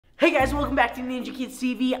Hey guys, welcome back to Kidz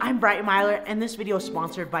TV. I'm Brian Myler, and this video is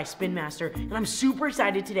sponsored by Spin Master. And I'm super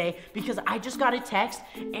excited today because I just got a text,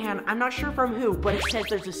 and I'm not sure from who, but it says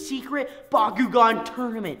there's a secret Bakugan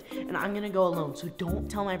tournament, and I'm gonna go alone. So don't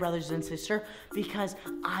tell my brothers and sister because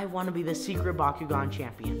I want to be the secret Bakugan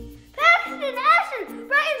champion. Ashton,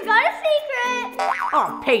 Brian's got a secret.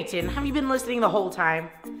 Oh, Peyton, have you been listening the whole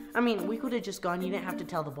time? I mean, we could have just gone. You didn't have to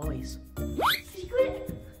tell the boys.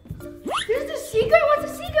 Secret? There's a secret?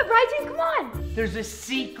 What's a secret, Bryson? Come on. There's a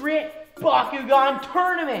secret Bakugan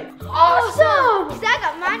tournament. Awesome! Because I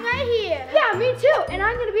got mine right here. Yeah, me too. And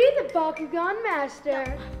I'm going to be the Bakugan master.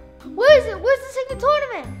 What is it? What's the secret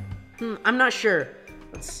tournament? I'm not sure.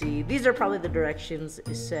 Let's see. These are probably the directions.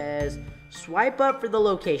 It says, swipe up for the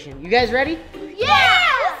location. You guys ready? Yeah!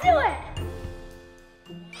 Let's do it.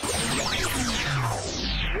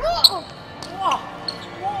 Whoa! Whoa!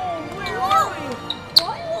 Whoa! Where are we?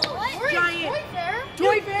 Giant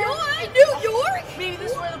Toy Fair? New York? Maybe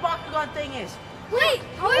this is where the Bakugan thing is. Wait,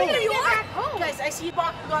 how are we New York? Guys, I see a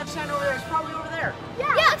Bakugan stand over there. It's probably over there.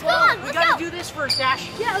 Yeah, let's go on. We gotta do this first, Ash.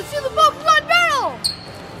 Yeah, let's do the Bakugan battle.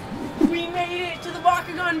 We made it to the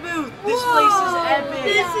Bakugan booth. This place is epic.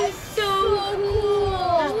 This is so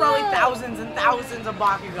cool. There's probably thousands and thousands of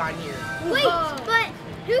Bakugan here. Wait, but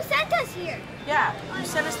who sent us here? Yeah, you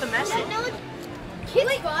sent us the message.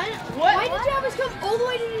 Kidz Fun? What? Why did you have us come all the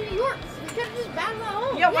way to New York? We could have just battled at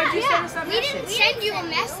home. Yeah, why'd you send us that message? We didn't send you a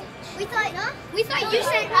message. We thought you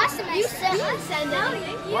sent us a message. You didn't send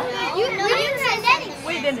anything. We didn't send anything.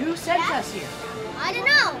 Wait, then who sent us here? I don't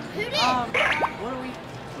know. Who did? What are we?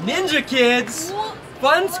 Ninja Kids,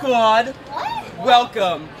 Fun Squad, What?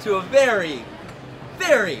 welcome to a very,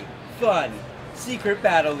 very fun Secret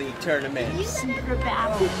Battle League tournament. Secret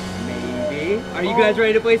battle. Maybe. Are you guys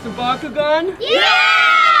ready to play some Bakugan? Yeah!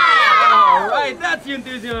 Alright, that's the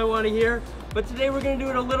enthusiasm I want to hear. But today we're going to do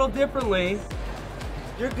it a little differently.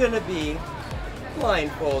 You're going to be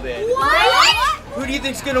blindfolded. What? Who do you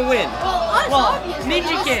think's going to win? Well,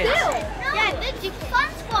 Ninja Kids. Yeah, Ninja Kids. Fun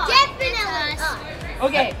Squad. Definitely us.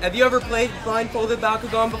 Okay. Have you ever played blindfolded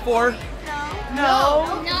Bakugan before? No,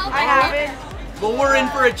 I haven't. Well, we're in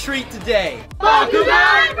for a treat today.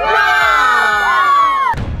 Bakugan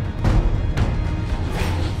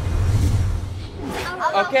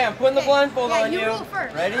Okay, I'm putting the blindfold on you. roll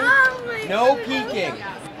first. Ready? No peeking.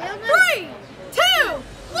 3, 2, 1.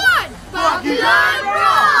 Bakugan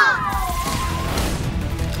Rock!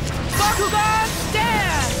 Bakugan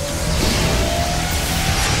stand!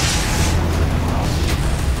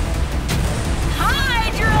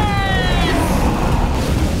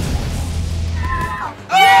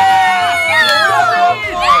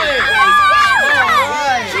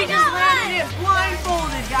 She just landed it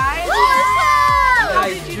blindfolded, guys.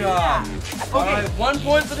 Nice job. Okay. All right, 1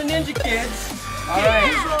 point for the Ninja Kids. All right,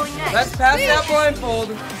 Who's rolling next? let's pass that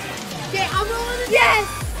blindfold. Okay, I'm rolling it. Yes!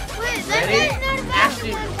 Wait, Ready?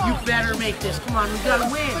 Ashton, you better make this. Come on, we gotta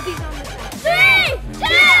win. 3, 2,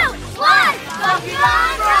 1.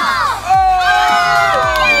 Bakugan Rock!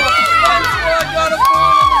 Fun Squad got a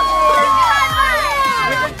point on the board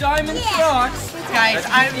with the diamond socks. Guys,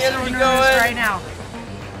 I'm the so energy nervous going. right now.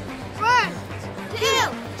 1,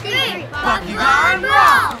 2, 3. Bakugan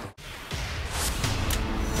Rock!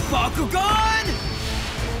 Bakugan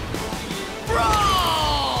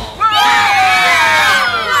Brawl!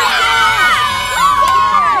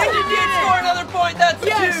 Ninja Kid score another point. That's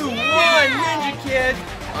 2-1 Ninja Kid.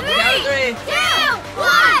 On the count of 3. 2,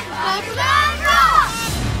 1. Bakugan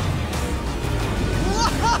Rock!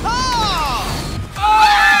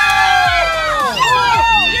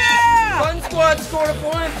 Fun Squad scored a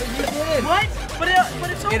point, but you didn't. What? But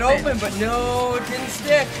it's open. It opened, but no, it didn't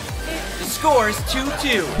stick. The score is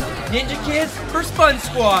 2-2. Ninja Kids versus Fun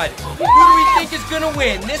Squad. Who do we think is gonna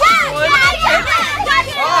win? This is one. Alright.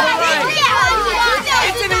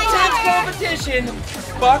 It's an intense competition.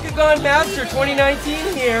 Bakugan Master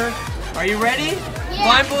 2019 here. Are you ready?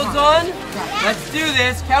 Blindfolds on? Let's do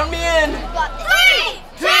this. Count me in. 3,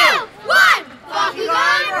 2, 1.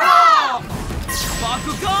 Bakugan Rock!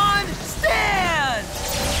 Bakugan stand!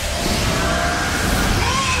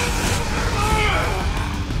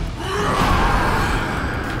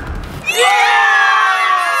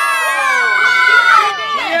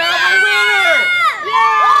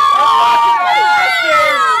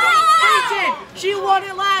 She won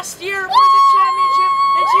it last year for the championship,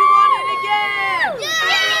 and she won it again!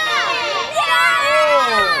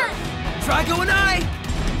 Drago and I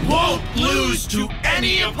won't lose to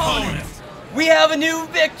any opponent. We have a new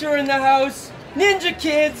victor in the house. Ninja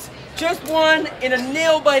Kids just won in a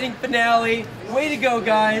nail-biting finale. Way to go,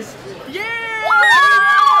 guys. Yeah!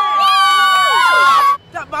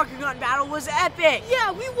 That Bakugan was epic.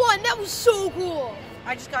 Yeah, we won. That was so cool.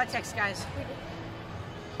 I just got a text, guys.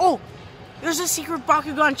 Oh, there's a secret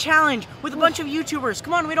Bakugan challenge with a bunch of YouTubers.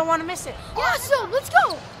 Come on, we don't want to miss it. Awesome, let's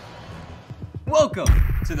go. Welcome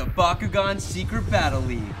to the Bakugan Secret Battle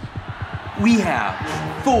League. We have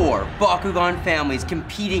 4 Bakugan families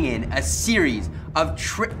competing in a series of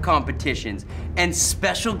trick competitions and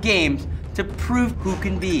special games to prove who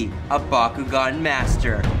can be a Bakugan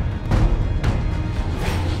master.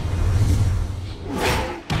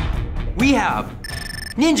 We have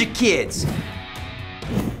Ninja Kidz,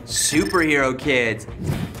 Superhero Kidz,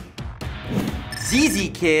 ZZ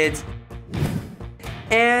Kidz,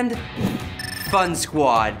 and Fun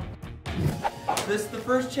Squad. This is the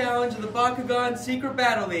first challenge of the Bakugan Secret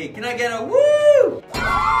Battle League. Can I get a woo?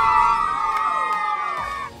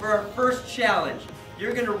 For our first challenge,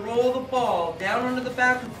 you're gonna roll the ball down onto the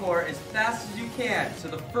back of the court as fast as you can. So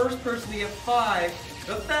the first person to get 5,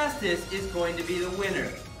 the fastest, is going to be the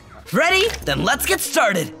winner. Ready? Then let's get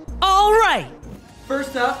started. All right.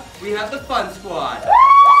 First up, we have the Fun Squad. Yeah!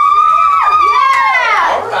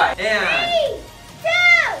 All right. And 3, 2,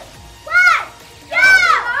 1,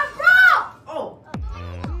 go! Oh,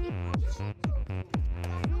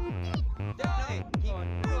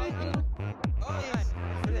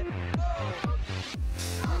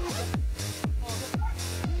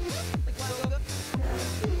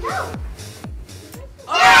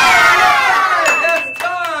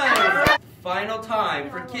 final time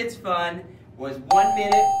for Kids Fun was 1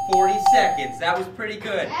 minute 40 seconds. That was pretty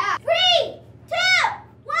good. 3, 2,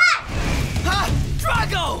 1. Ha!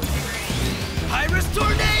 Drago! Iris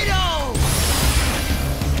Tornado!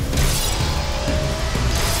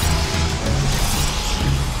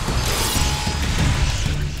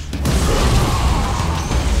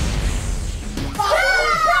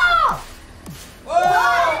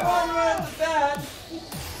 Oh, one right at the bat.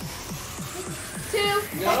 2.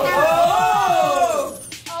 No. Oh!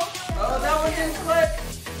 Oh, that one didn't click.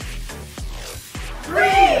 3.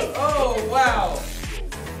 Oh, wow.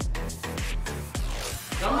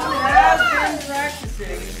 Someone has been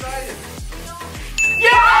practicing.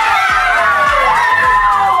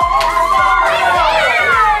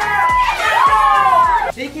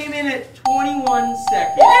 Yeah! They came in at 21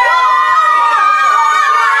 seconds.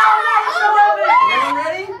 Everyone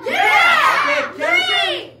ready? Yeah! Okay, Kevin.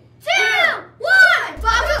 3, 2, 1.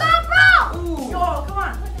 Bakugan Pro! Ooh. oh, come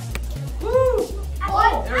on. Woo.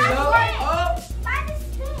 There we go.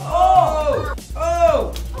 Oh. Oh.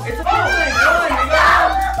 Oh. It's a point. One. You got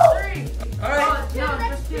 3. All right. No,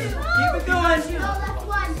 just 2. Keep it going.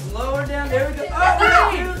 Lower down. There we go. Oh,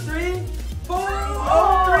 2, 3, 4.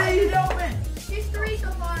 Oh, 3. Open. There's 3 so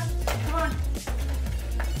far. Come on.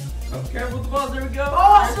 Oh, careful with the balls. There we go. Oh,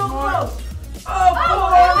 There's so more. close. Oh,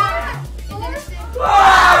 4.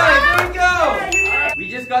 5. There we go. We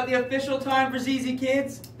just got the official time for ZZ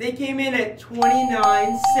Kids. They came in at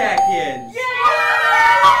 29 seconds.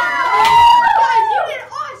 Guys, you did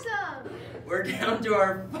awesome! We're down to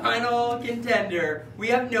our final contender. We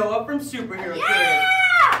have Noah from Superhero Kids.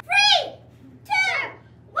 Yeah! 3, 2,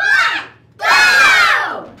 1,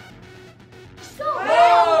 go! Let's go!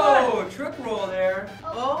 Oh, trick roll there.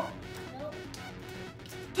 Oh.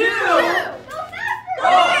 2. Go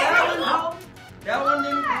Oh, that one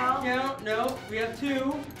didn't count. No, we have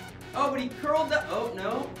 2. Oh, but he curled that. Oh,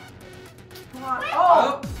 no. Come on.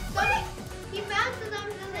 Oh. He bounces them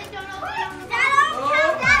so they don't know.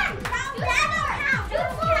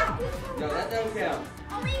 No, that doesn't count.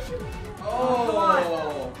 Come Oh.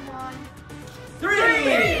 on.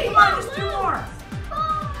 3. Come on, just 2 more.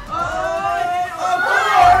 Oh,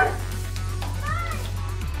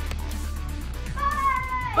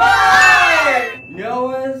 4. 5.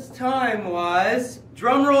 Noah's time was,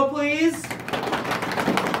 drum roll please.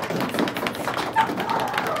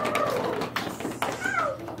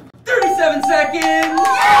 37 seconds.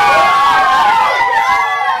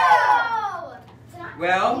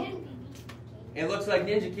 Well, it looks like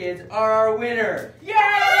Ninja Kids are our winner.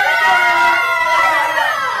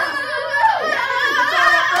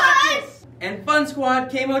 And Fun Squad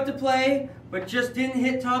came out to play, but just didn't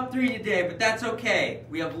hit top 3 today, but that's okay.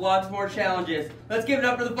 We have lots more challenges. Let's give it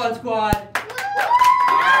up for the Fun Squad.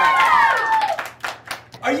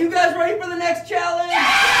 Are you guys ready for the next challenge?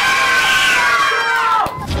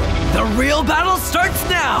 The real battle starts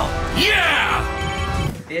now. Yeah!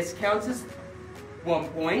 This counts as 1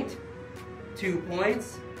 point, 2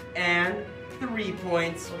 points, and 3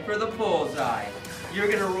 points for the bullseye. You're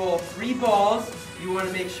gonna roll 3 balls. You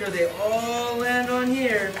wanna make sure they all land on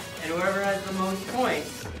here, and whoever has the most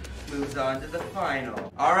points moves on to the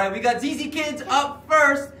final. All right, we got ZZ Kids up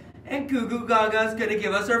first, And Goo Goo Gaga's gonna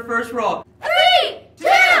give us our first roll. 3, 2,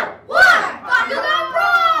 1, Bakugan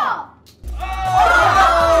Brawl!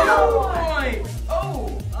 Oh! Point!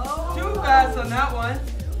 Oh! Too fast on that one.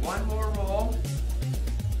 One more roll.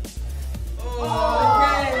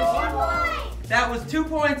 Okay. That was 2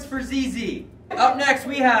 points for ZZ. Up next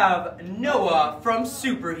we have Noah from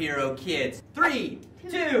Superhero Kidz. 3,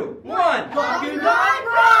 2, 1. Bakugan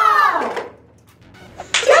Brawl!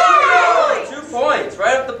 2 points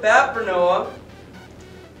right off the bat for Noah.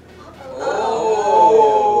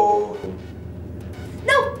 Oh!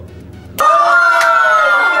 No!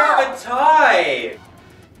 Oh! We have a tie.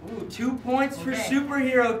 Ooh, 2 points for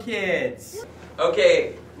Superhero Kidz.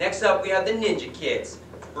 Okay, next up we have the Ninja Kids.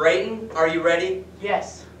 Brayton, are you ready?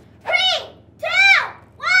 Yes. 3, 2,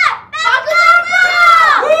 1, Bakugan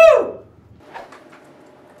Brawl!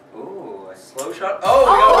 Woo! Ooh, a slow shot. Oh, we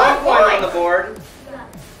got 1 point on the board.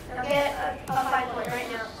 I'll get a 5 point right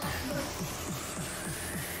now.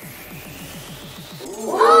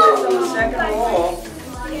 Ooh, the second roll.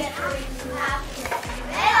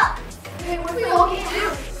 Okay, what do we all get to do?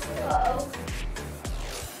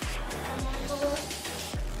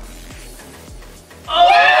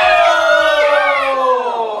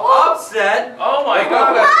 Oh! Upset. Oh my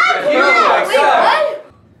god.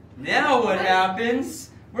 Now what happens?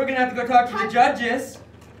 We're gonna have to go talk to the judges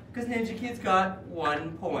because Ninja Kidz got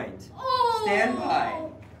 1 point. Stand by.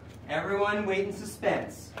 Everyone wait in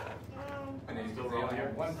suspense.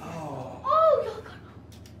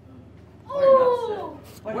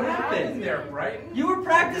 What happened? there, Brighton? You were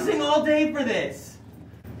practicing all day for this.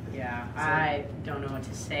 Yeah, I don't know what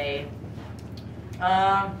to say.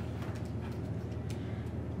 I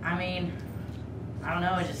mean, I don't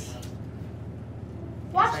know, I just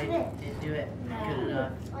Watch I this. didn't do it good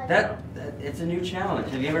enough. That it's a new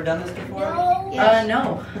challenge. Have you ever done this before?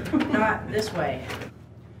 No, not this way.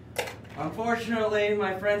 Unfortunately,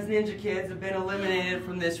 my friends Ninja Kids have been eliminated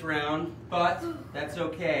from this round, but that's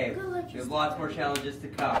okay. There's lots more challenges to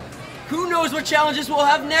come. Who knows what challenges we'll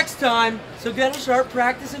have next time, so get to start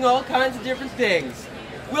practicing all kinds of different things.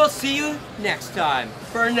 We'll see you next time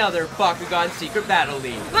for another Bakugan Secret Battle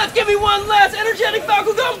League. Let's give me one last energetic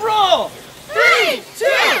Bakugan Brawl! 3, 2,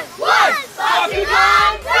 1,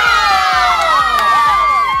 Bakugan Brawl!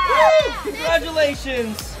 Woo!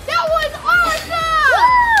 Congratulations! That was awesome!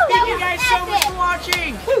 Thank you guys so much for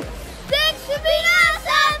watching! Thanks for being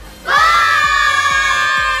awesome!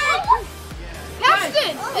 Bye!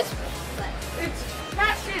 Paxton! It's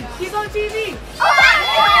Paxton! He's on TV! Oh,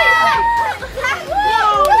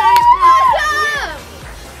 Whoa, nice!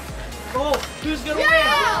 Oh, who's gonna win?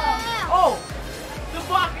 Oh, the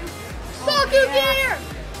Bakugan!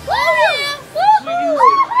 Bakugan!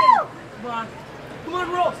 Come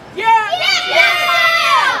on, roll! Yeah! Yeah!